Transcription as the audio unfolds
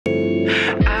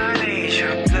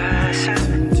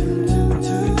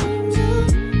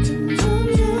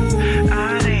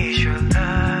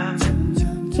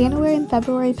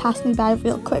February passed me by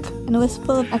real quick, and it was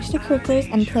full of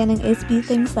extracurriculars and planning ASB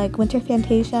things like Winter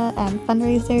Fantasia and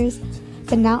fundraisers,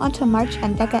 but now onto March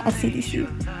and DECA SCDC.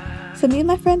 So me and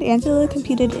my friend Angela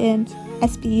competed in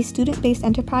SBE Student-Based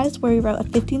Enterprise, where we wrote a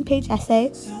 15-page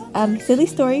essay. Silly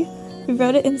story, we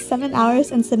wrote it in 7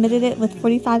 hours and submitted it with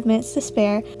 45 minutes to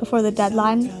spare before the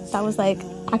deadline. That was like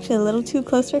actually a little too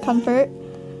close for comfort.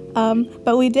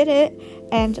 But we did it,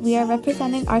 and we are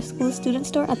representing our school student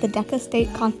store at the DECA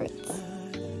State Conference.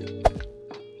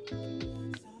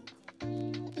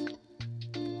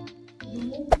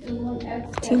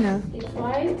 Tina.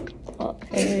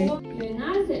 Okay.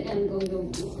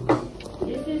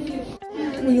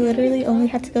 We literally only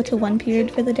had to go to one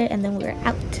period for the day, and then we were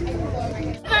out.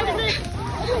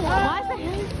 Why is it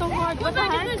hitting so hard? What the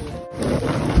heck?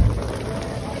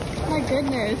 My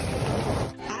goodness.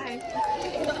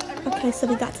 Okay, so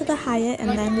we got to the Hyatt,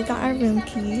 and then we got our room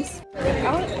keys.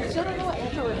 I still don't know what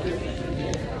answer would be.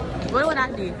 What would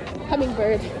that be?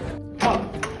 Hummingbird. Oh,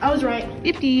 I was right.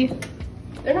 Yippee!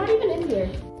 They're not even in here.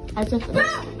 I just... Oh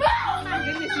my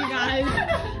goodness, you guys.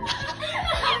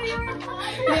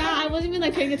 Yeah, I wasn't even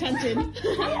like paying attention.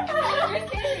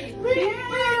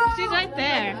 She's right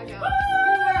there.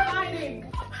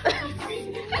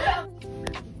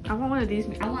 I want one of these.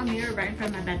 I want a mirror right in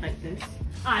front of my bed like this.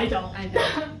 I don't.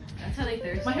 That's how they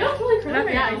thirst. My hair's really curly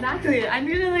right Yeah, now. exactly. I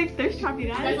need to like thirst trap you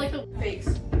You guys. guys like the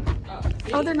fakes.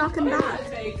 Oh, they're knocking back.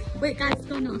 Wait, guys,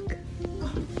 go knock.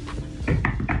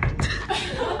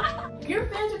 Your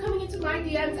fans are coming into my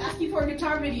DMs asking for a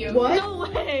guitar video. What? No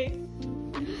way.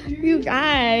 You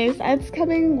guys, it's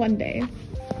coming one day.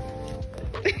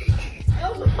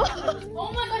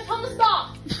 Oh my gosh, tell them to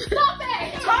stop! Stop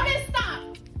it! Tell me to stop!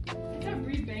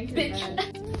 Bitch.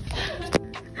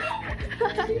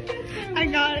 I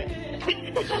got it.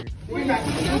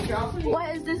 What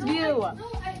is this view?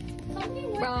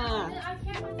 Bruh.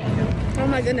 Oh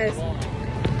my goodness.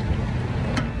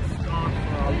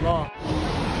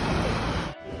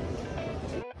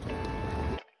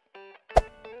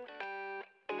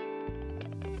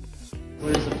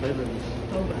 What is the flavor of this?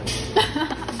 Boba.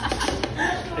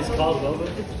 It's called boba?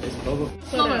 It's boba.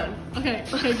 Slower. Okay,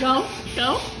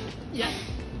 go. Yeah.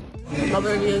 Love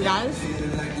review, guys.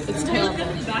 It's terrible.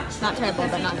 Not terrible,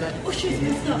 but not good.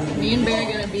 Me and Bear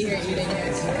are gonna be here eating it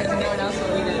because no one else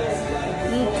will eat it.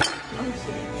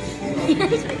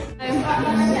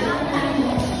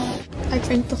 I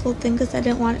drank the whole thing because I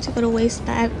didn't want it to go to waste,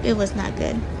 but it was not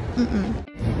good.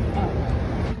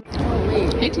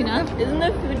 Hey Tina, isn't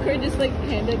the food court just like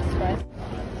Panda Express?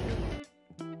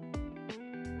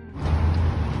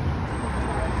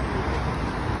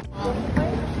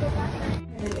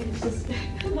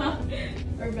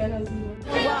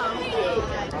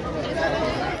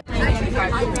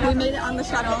 We made it on the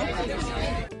shuttle.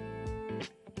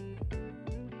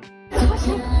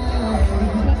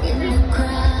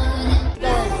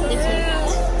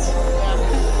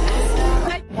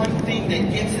 One thing that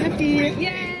gets Happy.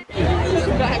 Yay!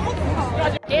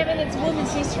 Gavin, it's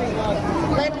Women's History Month.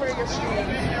 Landburger Street.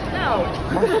 No.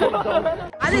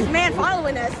 Why is this man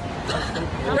following us?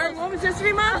 During Women's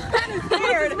History Month? That is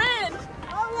weird. Man.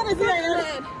 Oh, that is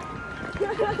weird.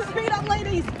 Speed up,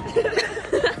 ladies.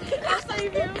 I'll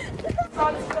save you.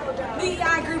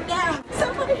 DEI group down.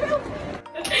 Somebody help.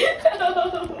 Let's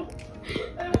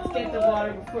get the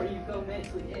water before you go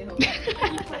mentally ill.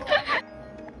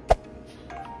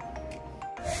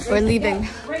 We're leaving.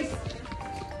 Race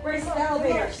the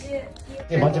elevator.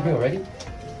 Hey, bunch of people ready?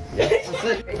 Yeah. That's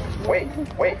it. Wait.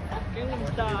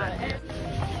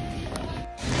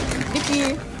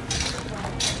 Yippee.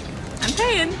 I'm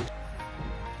paying.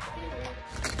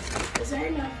 Is there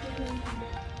enough?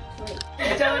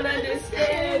 Don't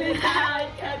understand it. I'd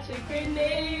catch a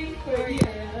grenade for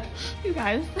ya. You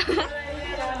guys.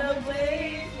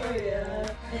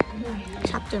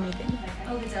 Chapter meeting.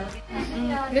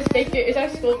 Miss Baker, is our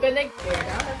school picnic?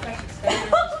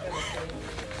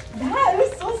 That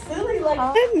was so silly. Like.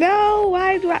 No,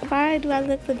 why do I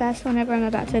look the best whenever I'm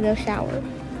about to go shower?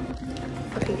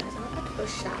 Okay guys, I'm about to go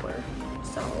shower,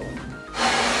 so...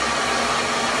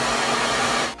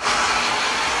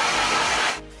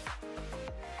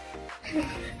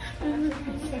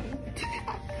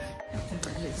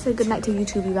 Say goodnight to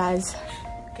YouTube, you guys.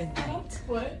 Good night.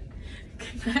 What?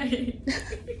 Good night.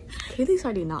 Kaylee's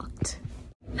already knocked.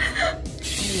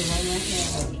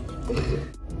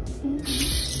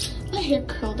 My hair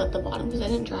curled at the bottom because I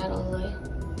didn't dry it all the way.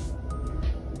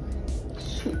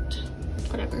 Shoot.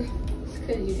 Whatever. It's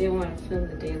because you didn't want to film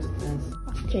the dance with us.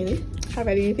 Kaylee, how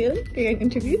ready are you feeling? You're getting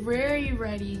interviewed? Very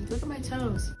ready. Look at my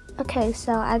toes. Okay,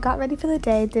 so I got ready for the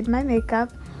day, did my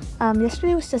makeup.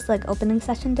 Yesterday was just like opening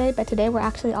session day, but today we're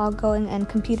actually all going and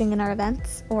competing in our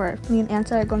events, or me and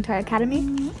Ansel are going to our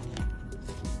academy.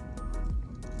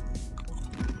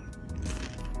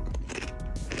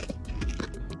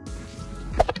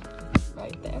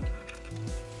 Right there.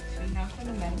 Enough for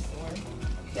the men's floor.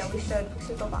 Yeah, we should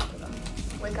go back to them.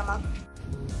 Wake them up.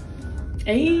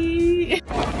 Hey!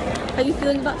 How are you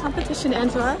feeling about competition,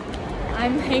 Angela?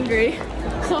 I'm hangry,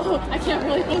 so I can't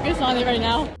really focus on it right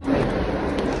now.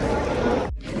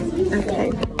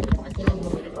 Okay.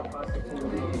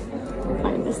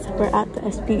 We're at the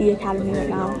SBE Academy right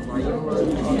now.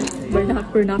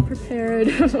 We're not prepared.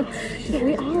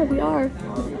 We are.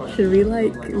 Should we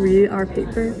like read our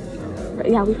paper?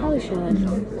 Yeah, we probably should. I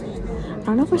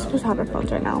don't know if we're supposed to have our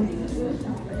phones right now.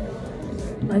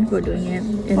 Like we're doing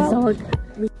it. Well,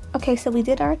 okay, so we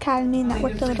did our academy,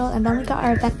 networked a little, and then we got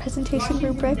our event presentation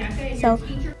rubric. So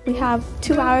we have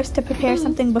 2 hours to prepare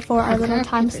something before our little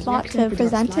time slot to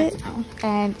present it.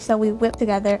 And so we whipped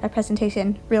together a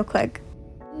presentation real quick.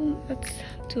 Let's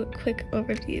do a quick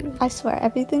overview. I swear,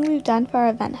 everything we've done for our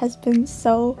event has been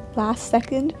so last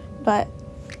second, but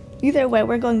either way,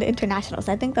 we're going to internationals.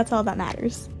 I think that's all that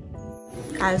matters.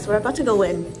 Guys, we're about to go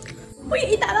win. We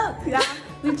eat that up! Yeah.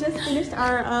 We just finished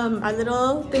our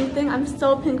little thing. I'm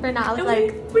so pink right now. I was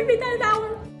like, we made that an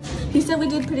hour. He said we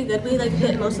did pretty good. We like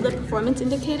hit most of the performance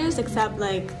indicators except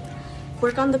like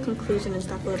work on the conclusion and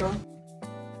stuff a little.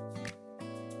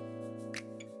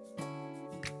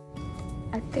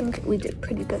 I think we did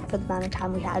pretty good for the amount of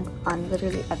time we had on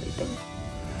literally everything.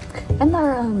 And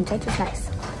our judge is nice.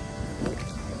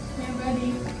 Hey,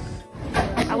 buddy.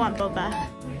 I want boba.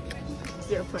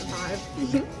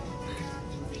 0.5.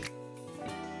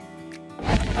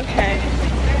 Okay.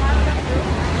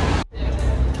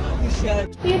 You should.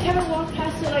 Me and Kevin walked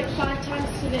past it like 5 times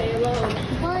today alone.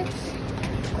 What?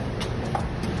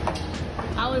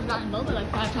 I would have gotten boba like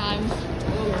 5 times.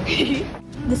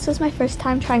 This was my first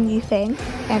time trying Yifeng,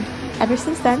 and ever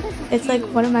since then, it's like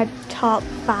one of my top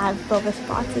 5 boba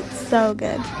spots. It's so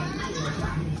good.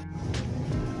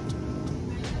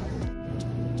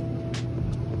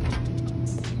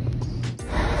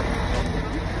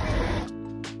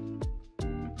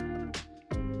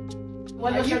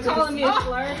 What are you calling me a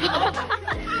slur?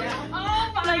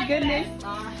 Oh my goodness.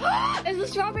 Is the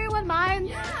strawberry one mine?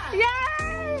 Yeah.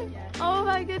 Yay! Oh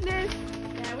my goodness.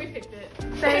 Yeah, we picked it.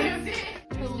 Thanks.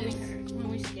 When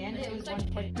we scanned it, it was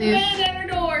 1.2. Man at our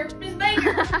door. Miss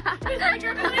Baker. Miss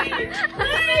Baker, please.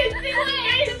 Please.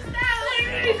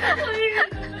 Please.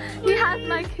 He has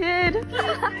my kid.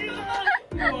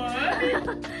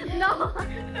 What? No.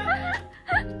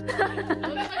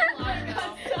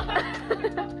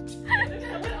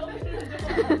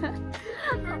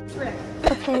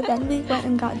 Okay, then we went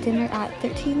and got dinner at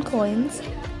 13 Coins.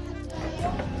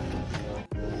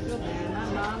 My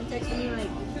mom texted me like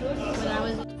when I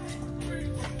was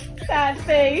Sad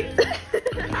face.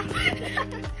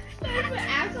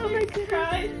 Oh my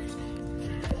goodness.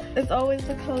 It's always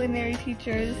the culinary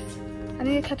teachers. I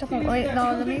need to catch up on. Wait,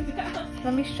 no,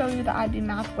 let me show you the IB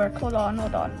math work. Hold on.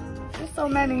 There's so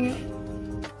many.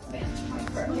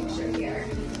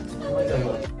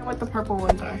 What the purple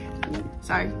ones are.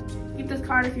 Sorry. Keep this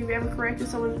card if you've ever corrected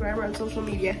someone's grammar on social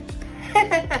media.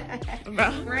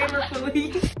 Grammar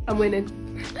police. I'm winning.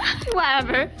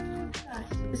 Whatever.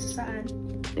 It's a sign.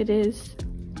 It is.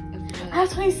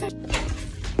 That's what he said.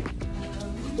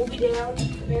 We'll be down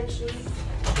eventually.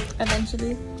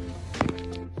 Eventually.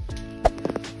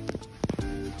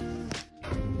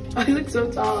 I look so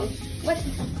tall. What?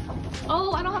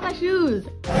 Oh, I don't have my shoes.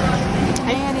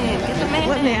 Man, get the man.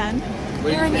 What man?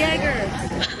 Aaron Yeager.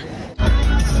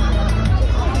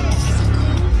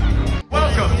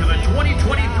 Welcome to the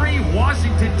 2023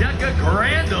 Washington DECA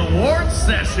Grand Awards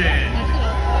Session.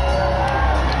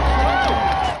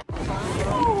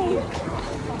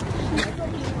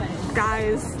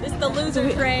 Guys. It's the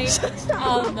loser train.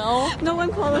 Oh no. No one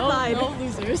qualified. No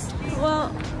losers.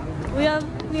 Well, we have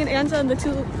me and Anja in the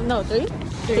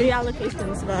 3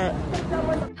 allocations, but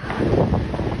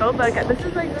oh my god, this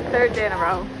is like the 3rd day in a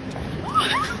row.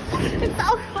 It's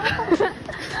so cold.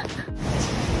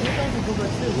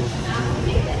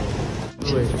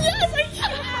 Yes, I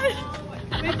can.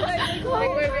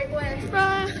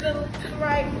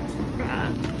 Right.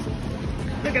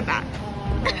 Look at that.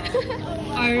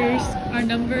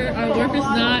 Our work is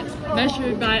not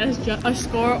measured by a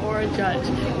score or a judge.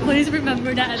 Please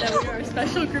remember that we are a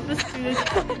special group of students.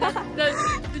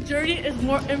 The journey is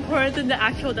more important than the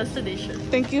actual destination.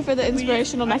 Thank you for the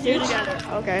inspirational message. Together.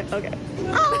 Okay.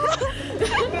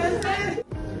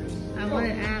 I want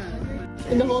to add.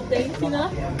 In the whole thing, Tina?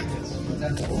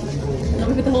 Know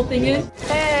what the whole thing is?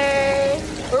 Hey.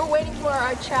 We're waiting for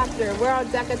our chapter. We're on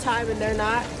DECA time and they're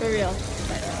not. For real.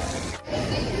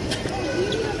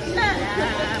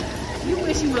 You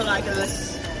wish you were like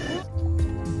us.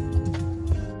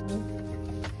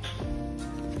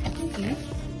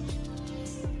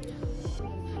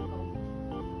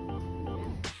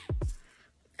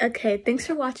 Okay, thanks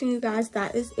for watching, you guys.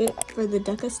 That is it for the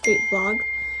DECA State vlog.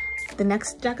 The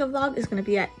next DECA vlog is going to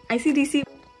be at ICDC.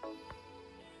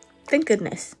 Thank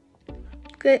goodness.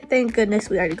 Good. Thank goodness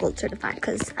we already gold certified,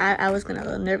 because I was going to a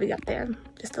little nervy up there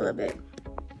just a little bit.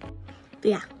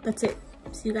 But yeah, that's it.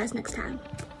 See you guys next time.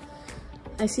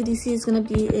 ICDC is going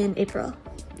to be in April.